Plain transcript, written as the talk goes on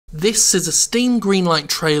This is a Steam Greenlight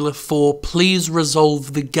trailer for Please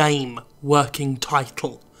Resolve the Game working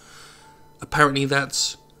title. Apparently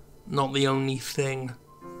that's not the only thing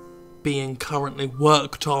being currently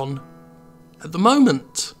worked on at the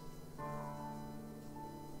moment.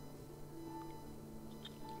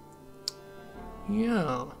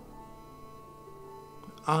 Yeah.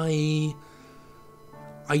 I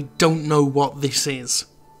don't know what this is.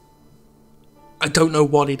 I don't know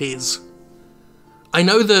what it is. I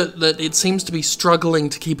know that it seems to be struggling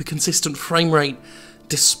to keep a consistent frame rate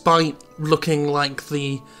despite looking like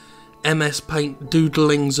the MS Paint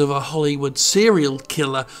doodlings of a Hollywood serial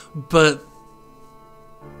killer, but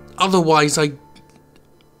otherwise I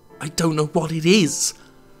don't know what it is.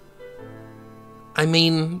 I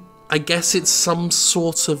mean, I guess it's some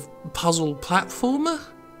sort of puzzle platformer,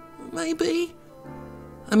 maybe?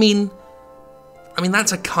 I mean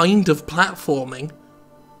that's a kind of platforming.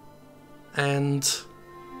 And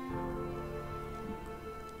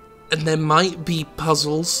there might be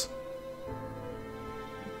puzzles.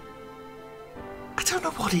 I don't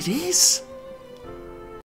know what it is.